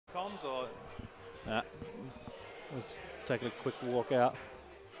comms or? Nah. Let's take a quick walk out.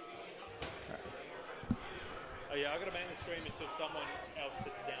 Oh yeah, I gotta ban the stream until someone else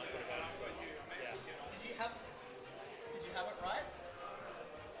sits down for a ban stream. Yeah. Did you have it right?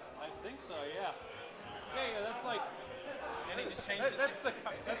 I think so. Yeah. Yeah. That's like. And he just changed it. That's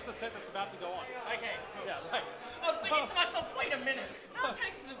the set that's about to go on. Okay, cool. Yeah. Right. I was thinking to myself, wait a minute.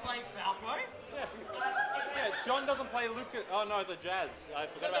 Nao-Cakes isn't playing Falco. Yeah. Yeah. John doesn't play Lucas. Oh no, the Jazz. I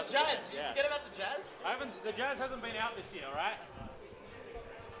forgot about the Jazz. You Yeah. forget about the Jazz? The Jazz hasn't been out this year, right?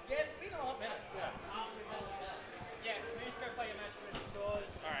 Yeah, it's been a hot minute. Yeah. Yeah, we just go play a match for the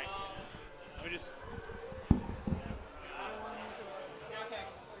stores. All right. Let me just.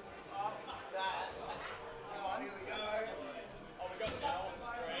 Nao-Cakes. Here we go. Oh, we got the now on the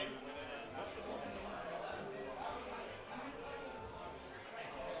screen. That's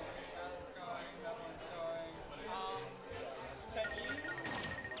going, that one's going. Can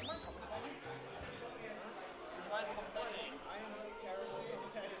you mind commentating? Would you mind commentating? I am terribly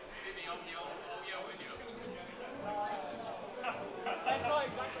imitated. Maybe I'll yell with you. That's not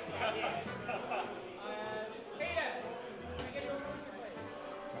exactly the idea. Peter, can I get your attention, please?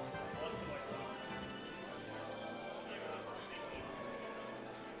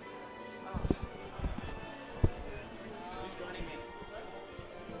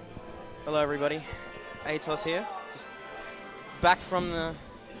 Hello everybody, Atos here, just back from the...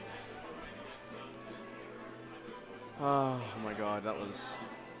 Oh my god, that was...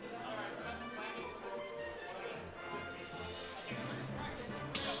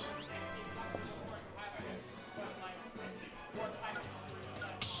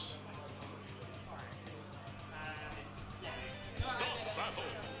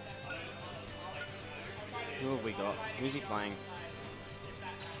 Who have we got? Who's he playing?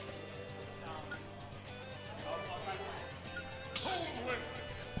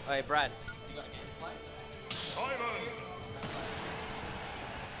 Hey, Brad. You got a game to play?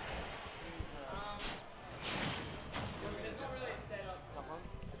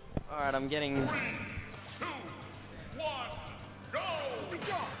 Alright, I'm getting... 3, 2, 1, go!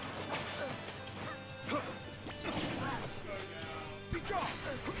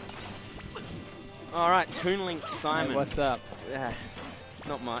 Alright, Toon Link Simon. Hey, what's up? Yeah,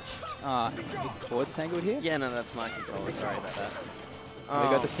 not much. Chords tangled here? Yeah, no, that's my controller. Sorry about that. We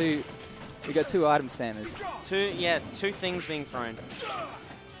got the two. We got two item spammers. Two things being thrown.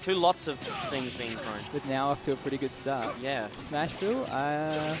 Two lots of things being thrown. But now off to a pretty good start. Yeah. Smashville.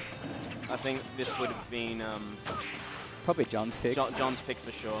 I think this would have been probably John's pick. John's pick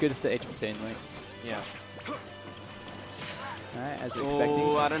for sure. Good stage from Toon Link. Yeah. Alright, as we're expecting.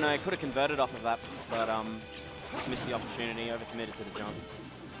 Oh, I don't know. Could have converted off of that, but just missed the opportunity. Overcommitted to the jump.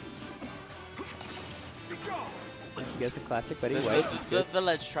 He gets the classic, but he waits. The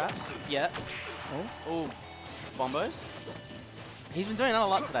ledge traps. Yeah. Oh. Bombos. He's been doing that a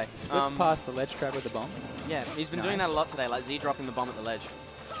lot today. Slips past the ledge trap with the bomb. Yeah, he's been doing that a lot today, like Z dropping the bomb at the ledge.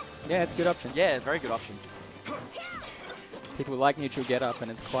 Yeah, it's a good option. Yeah, very good option. People like neutral get up, and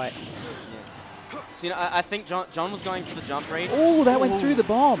it's quite... Yeah. So, you know, I think John was going for the jump read. Oh, that went through the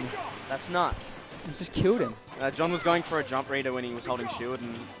bomb. That's nuts. It just killed him. John was going for a jump reader when he was holding shield,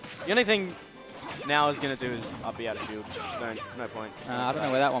 and the only thing now is going to do is I'll be out of shield. No point. I don't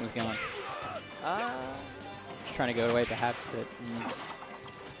know where that one was going. Just trying to go away perhaps, but...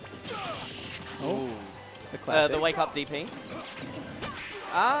 Oh. The classic. The wake up DP.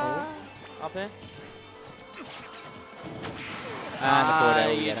 Up here. And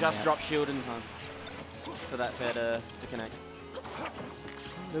the you just drop shield in time for that fair to connect.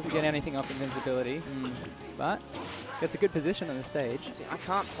 Doesn't get anything off invincibility, but gets a good position on the stage. See, I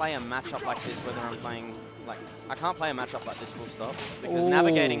can't play a matchup like this whether I'm playing, like, I can't play a matchup like this full stop, because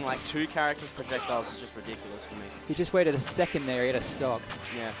navigating like 2 characters projectiles is just ridiculous for me. He just waited a second there, he had a stock.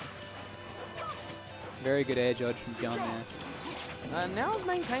 Yeah. Very good air dodge from John there. Nao's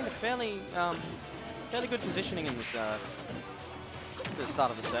maintained a fairly good positioning in this at the start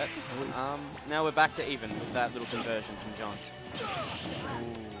of the set. Now we're back to even with that little conversion from John.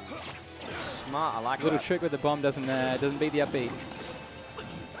 Ooh. Smart, I like that. Little trick with the bomb doesn't beat the upbeat.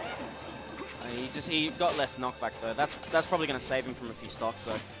 He got less knockback though. That's probably going to save him from a few stocks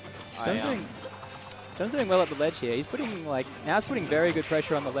though. John's doing well at the ledge here. He's putting Nao's putting very good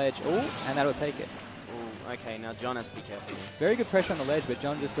pressure on the ledge. And that'll take it. Okay, now John has to be careful here. Very good pressure on the ledge, but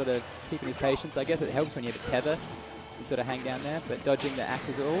John just sort of keeping his patience. I guess it helps when you have a tether and sort of hang down there, but dodging the axe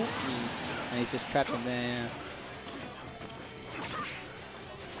is all. And he's just trapped in there.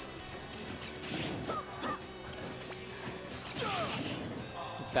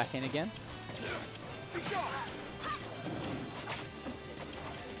 He's back in again.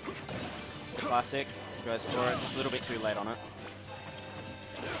 Classic. Goes for it. Just a little bit too late on it.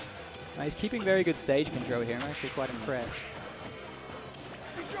 He's keeping very good stage control here. I'm actually quite impressed.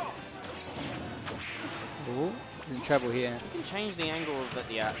 Ooh, he's in trouble here. You can change the angle that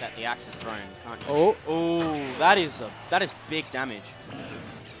the axe is thrown, can't you? Oh, oh, that is big damage.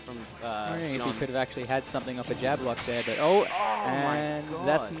 From I don't know if he John. could have actually had something off a jab lock there, but and my God.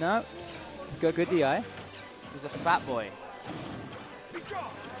 that's no. He's got good DI. He's a fat boy.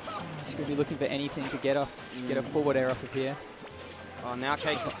 He's going to be looking for anything to get off, get a forward air off of here. Oh,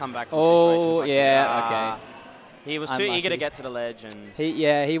 Nao-Cakes has come back from Oh, situations like yeah, that. okay. He was too Unlucky. eager to get to the ledge, and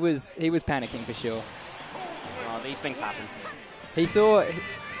He was panicking for sure. these things happen. He saw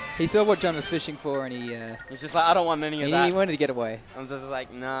what John was fishing for, and he He's just like, I don't want any of that. he wanted to get away, I'm just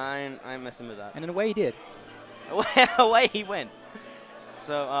like, no, I ain't messing with that. and in a way he did. Away he went.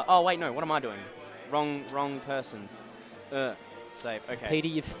 So, oh wait, no, what am I doing? Wrong person. Save. Okay. Petey,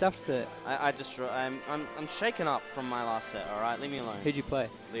 you've stuffed it. I'm shaken up from my last set. All right, leave me alone. Who'd you play?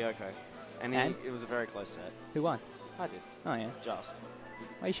 Lyoko. And it was a very close set. Who won? I did. Oh yeah. Just.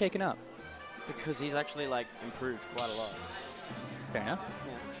 Why are you shaking up? Because he's actually like improved quite a lot. Fair enough.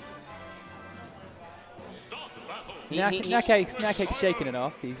 Yeah. Nao-Cakes shaking it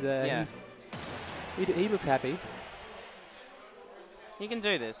off. He looks happy. He can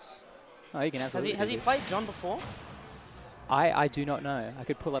do this. Oh, he can absolutely. Has he do this. played John before? I do not know. I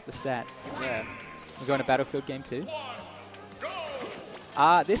could pull up the stats. Yeah. We're going to Battlefield Game 2.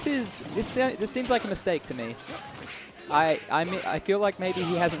 This seems like a mistake to me. I feel like maybe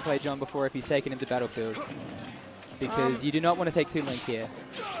he hasn't played John before if he's taken him to Battlefield, because you do not want to take Toon Link here.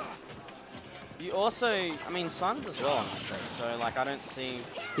 You also, I mean, Sun does well on this stage, so like I don't see.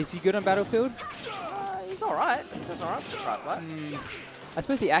 Is he good on Battlefield? He's all right. He's all right for tri-flats. I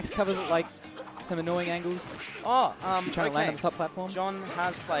suppose the axe covers like some annoying angles. Oh, You're trying to land on the top platform. John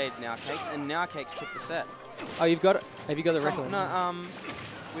has played Nao-Cakes, and Nao-Cakes took the set. Oh, you've got it. Have you got the record? No,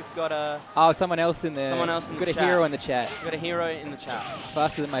 we've got a. Oh, someone else in there. Someone else in the We've got chat. a hero in the chat. We've got a hero in the chat.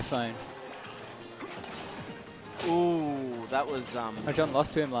 Faster than my phone. Ooh, that was. Oh, John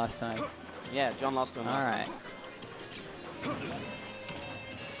lost to him last time. Yeah, John lost to him last time. All right.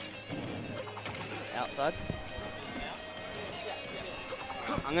 Outside.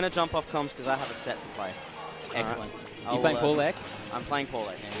 I'm going to jump off comms because I have a set to play. Excellent. Right. You playing Paul Eck? I'm playing Paul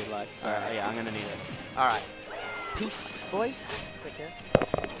Eck. Yeah, good luck. So, yeah, I'm going to need it. All right. Peace, boys. Take care.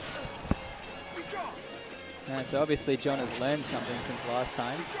 So obviously John has learned something since last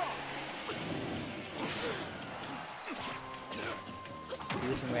time.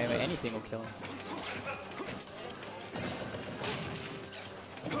 Position where anything will kill him.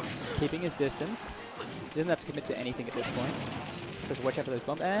 Keeping his distance. He doesn't have to commit to anything at this point. Just has to watch out for those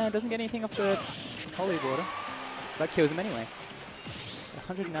bombs. And doesn't get anything off the holy water. That kills him anyway.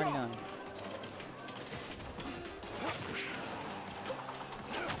 199.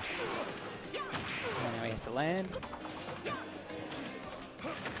 And now he has to land.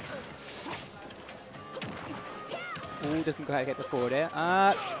 Ooh, doesn't quite get the forward air.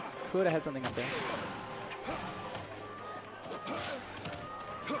 Could have had something up there.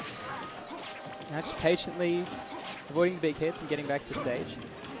 Now just patiently avoiding the big hits and getting back to stage.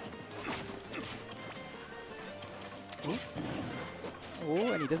 Ooh.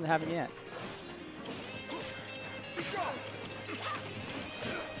 Ooh, and he doesn't have him yet.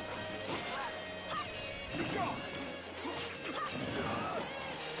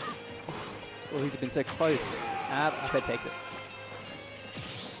 Oh, he's been so close. I bet takes it.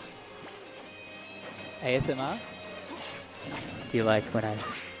 ASMR? Do you like when I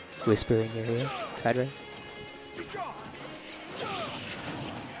whisper in your ear, Sideray?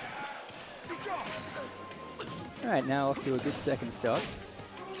 Alright, now off to a good second stop.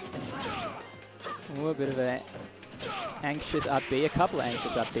 Ooh, a bit of an anxious up B, a couple of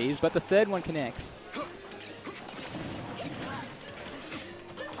anxious up Bs, but the third one connects.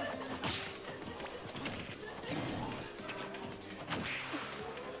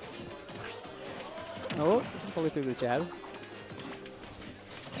 Oh, probably through the jab.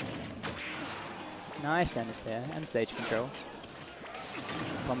 Nice damage there, and stage control.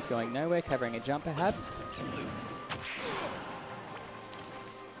 Bomb's going nowhere, covering a jump perhaps.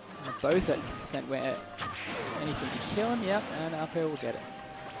 And both at percent where anything can kill him, yep, and up air will get it.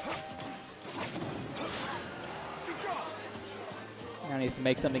 Now he needs to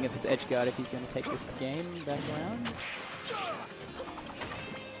make something of this edge guard if he's going to take this game back around.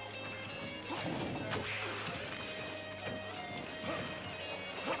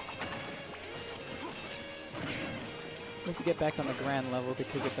 Needs to get back on the ground level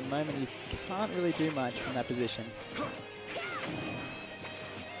because at the moment he can't really do much from that position.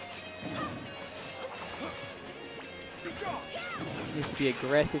 Needs to be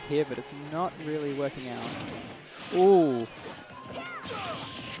aggressive here, but it's not really working out. Ooh.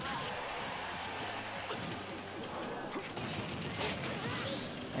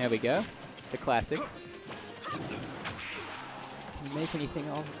 There we go. The classic. Can you make anything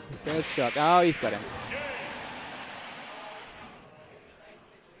of the third stock? Oh, he's got him.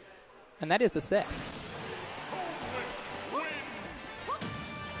 And that is the set.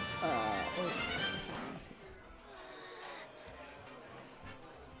 This is messy.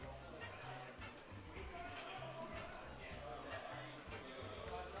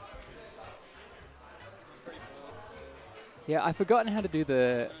 Yeah, I've forgotten how to do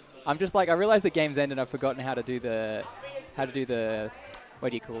the. I'm just like, I realized the game's end and I've forgotten how to do the. What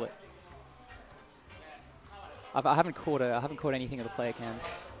do you call it? I haven't caught anything of the player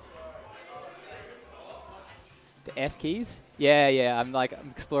cans. The F keys? Yeah, I'm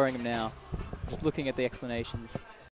exploring them now. Just looking at the explanations.